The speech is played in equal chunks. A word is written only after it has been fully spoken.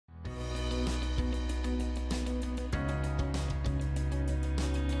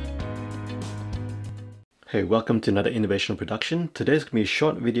Hey, welcome to another innovation production. Today's going to be a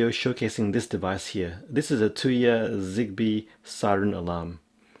short video showcasing this device here. This is a Tuya Zigbee Siren alarm.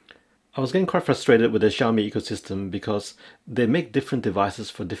 I was getting quite frustrated with the Xiaomi ecosystem because they make different devices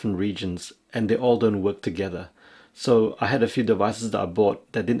for different regions and they all don't work together. So I had a few devices that I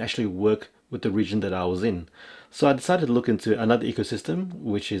bought that didn't actually work with the region that I was in. So I decided to look into another ecosystem,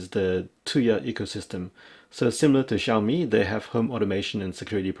 which is the Tuya ecosystem. So similar to Xiaomi, they have home automation and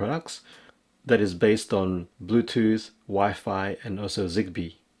security products that is based on Bluetooth, Wi-Fi, and also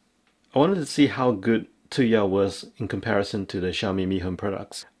Zigbee. I wanted to see how good Tuya was in comparison to the Xiaomi Mi Home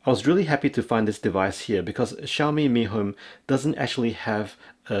products. I was really happy to find this device here because Xiaomi Mi Home doesn't actually have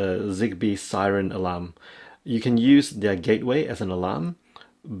a Zigbee Siren alarm. You can use their gateway as an alarm,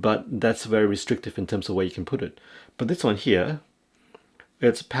 but that's very restrictive in terms of where you can put it. But this one here,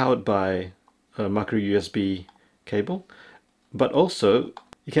 it's powered by a micro USB cable, but also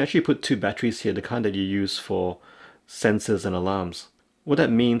you can actually put two batteries here, the kind that you use for sensors and alarms. What that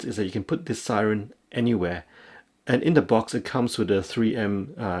means is that you can put this siren anywhere. And in the box, it comes with a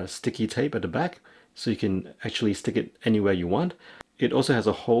 3M sticky tape at the back, so you can actually stick it anywhere you want. It also has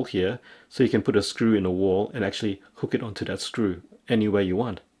a hole here, so you can put a screw in a wall and actually hook it onto that screw anywhere you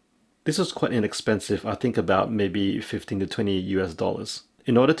want. This was quite inexpensive, I think about maybe 15 to 20 US dollars.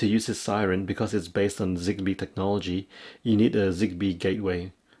 In order to use this siren, because it's based on Zigbee technology, you need a Zigbee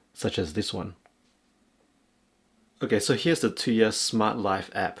gateway, such as this one. Okay, so here's the Tuya Smart Life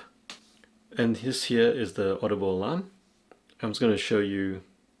app. And this here is the audible alarm. I'm just going to show you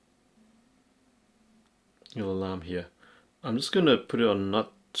your alarm here. I'm just going to put it on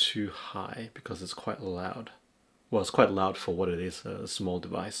not too high because it's quite loud. Well, it's quite loud for what it is, a small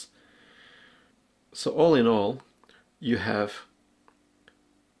device. So all in all, you have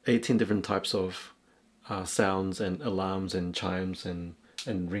 18 different types of sounds and alarms and chimes and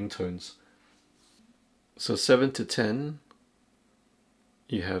ringtones. So 7 to 10,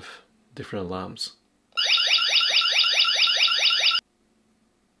 you have different alarms.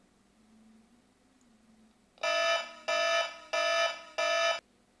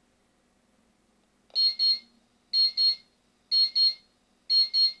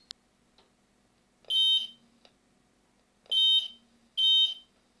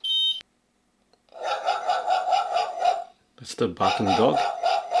 It's the barking dog.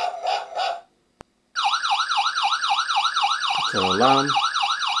 It's an alarm.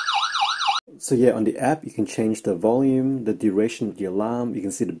 So yeah, on the app you can change the volume, the duration of the alarm, you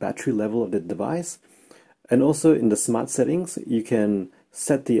can see the battery level of the device, and also in the smart settings you can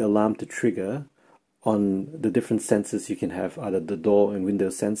set the alarm to trigger on the different sensors you can have, either the door and window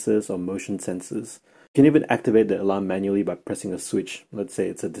sensors or motion sensors. You can even activate the alarm manually by pressing a switch. Let's say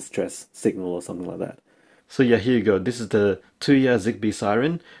it's a distress signal or something like that. So yeah, here you go. This is the Tuya Zigbee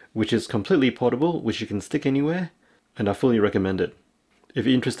Siren, which is completely portable, which you can stick anywhere, and I fully recommend it. If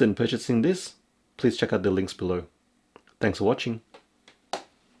you're interested in purchasing this, please check out the links below. Thanks for watching.